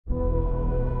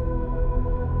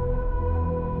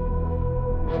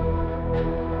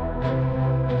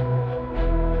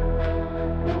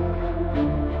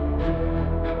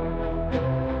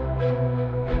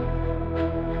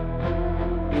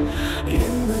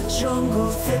Jungle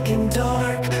thick and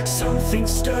dark, something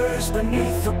stirs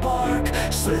beneath the bark.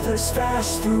 Slithers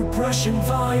fast through brush and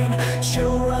vine,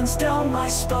 chill runs down my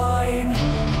spine.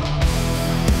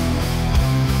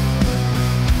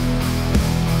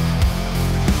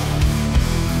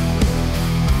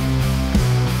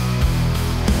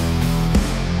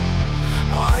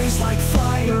 Eyes like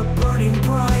fire burning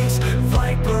bright,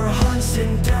 viper hunts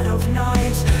in dead of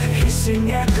night.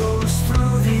 Hissing echoes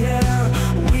through the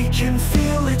air, we can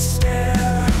feel it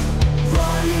stare.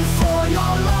 Run for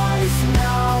your life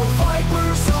now,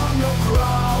 vipers on the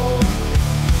prowl.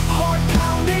 Heart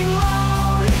pounding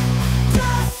loud,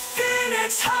 death in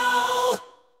its howl.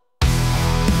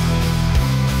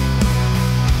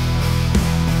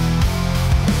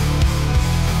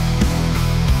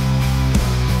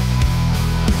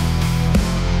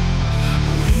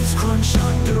 Leaves crunch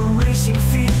under racing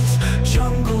feet,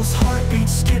 jungle's heartbeat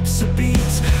skips a beat.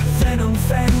 Venom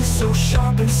fangs so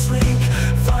sharp and sleek,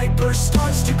 viper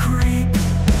starts to creep.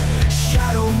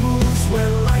 Shadow moves where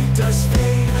light does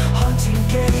fade, hunting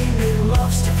game it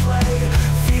loves to play.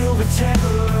 Feel the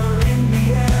terror in the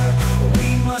air,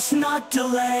 we must not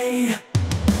delay.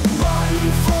 Run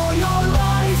for your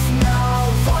life now,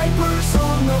 vipers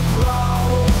on the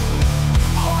prowl.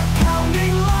 Heart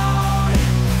pounding loud,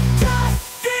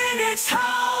 death in its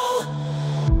howl.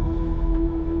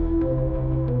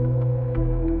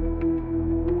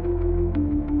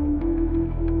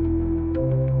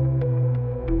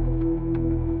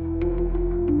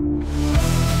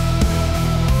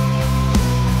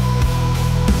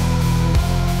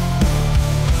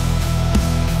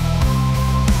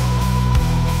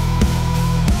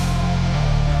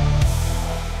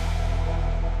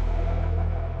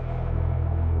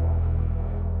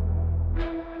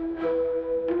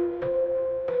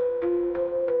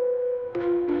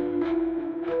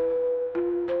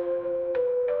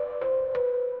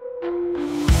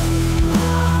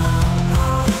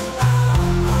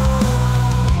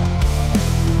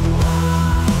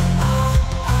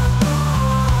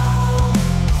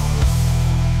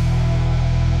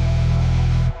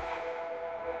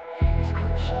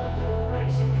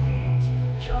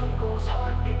 Jungle's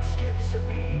heartbeat skips a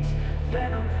beat,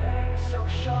 venom fangs so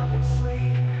sharp and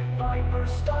sleek, viper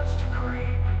starts to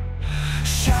creep.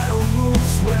 Shadow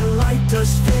moves where light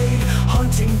does fade,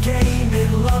 hunting game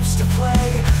it loves to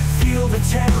play. Feel the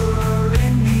terror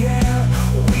in the air,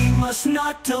 we must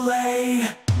not delay.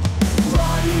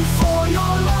 Run for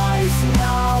your life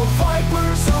now,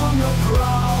 vipers on the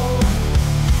prowl.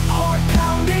 Heart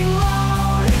pounding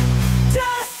loud,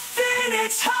 death in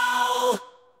its howl.